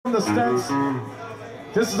From the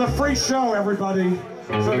Stents. This is a free show, everybody.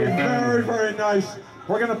 So be very, very nice.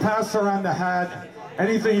 We're gonna pass around the hat.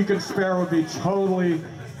 Anything you can spare would be totally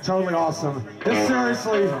awesome. This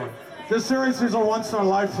seriously is a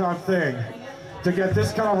once-in-a-lifetime thing. To get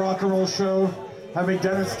this kind of rock and roll show, having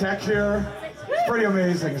Dennis Tech here, it's pretty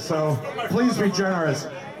amazing. So please be generous.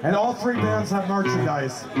 And all three bands have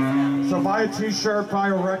merchandise. So buy a t-shirt, buy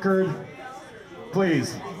a record,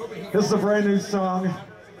 please. This is a brand new song.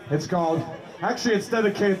 It's called, actually it's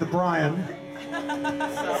dedicated to Brian.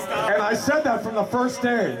 And I said that from the first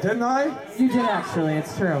day, didn't I? You did actually,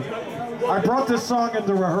 it's true. I brought this song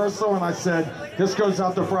into rehearsal and I said, this goes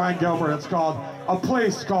out to Brian Gilbert. It's called, A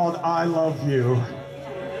Place Called I Love You.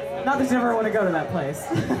 Not that you ever want to go to that place.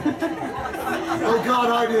 Oh God,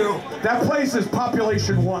 I do. That place is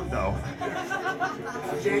population 1 though.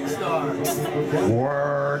 Jake Star.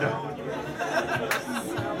 Word.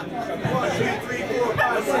 1, 2, 3, 4,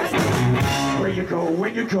 5, 6. Where you go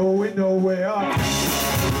when you're going nowhere.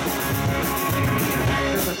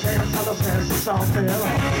 There's a chance of the chance of something.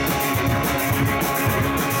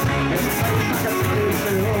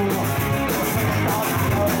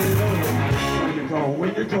 Where you go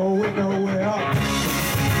when you're going nowhere.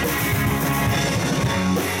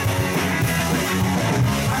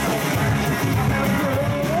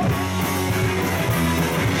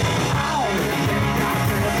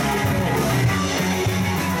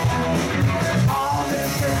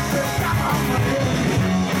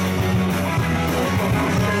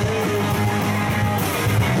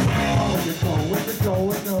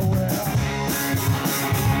 Going nowhere.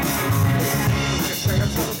 You say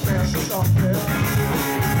it's for the best or something.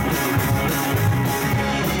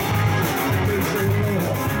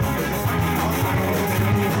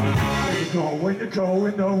 When you're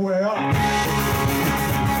going nowhere.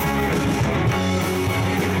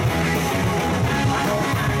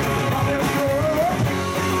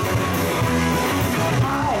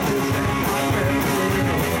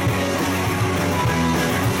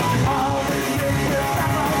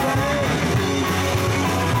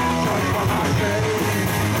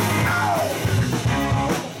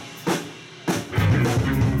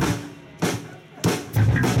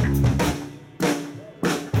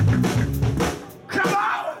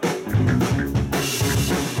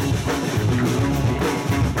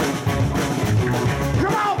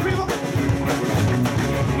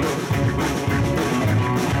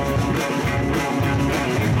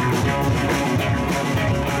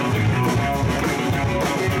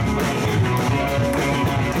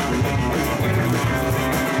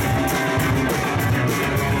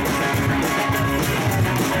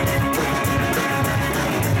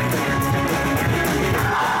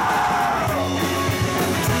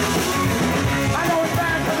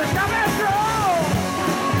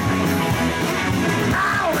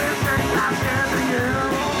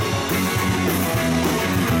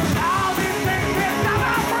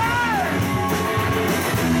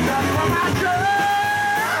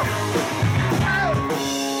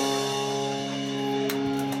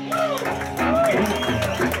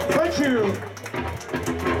 Thank you.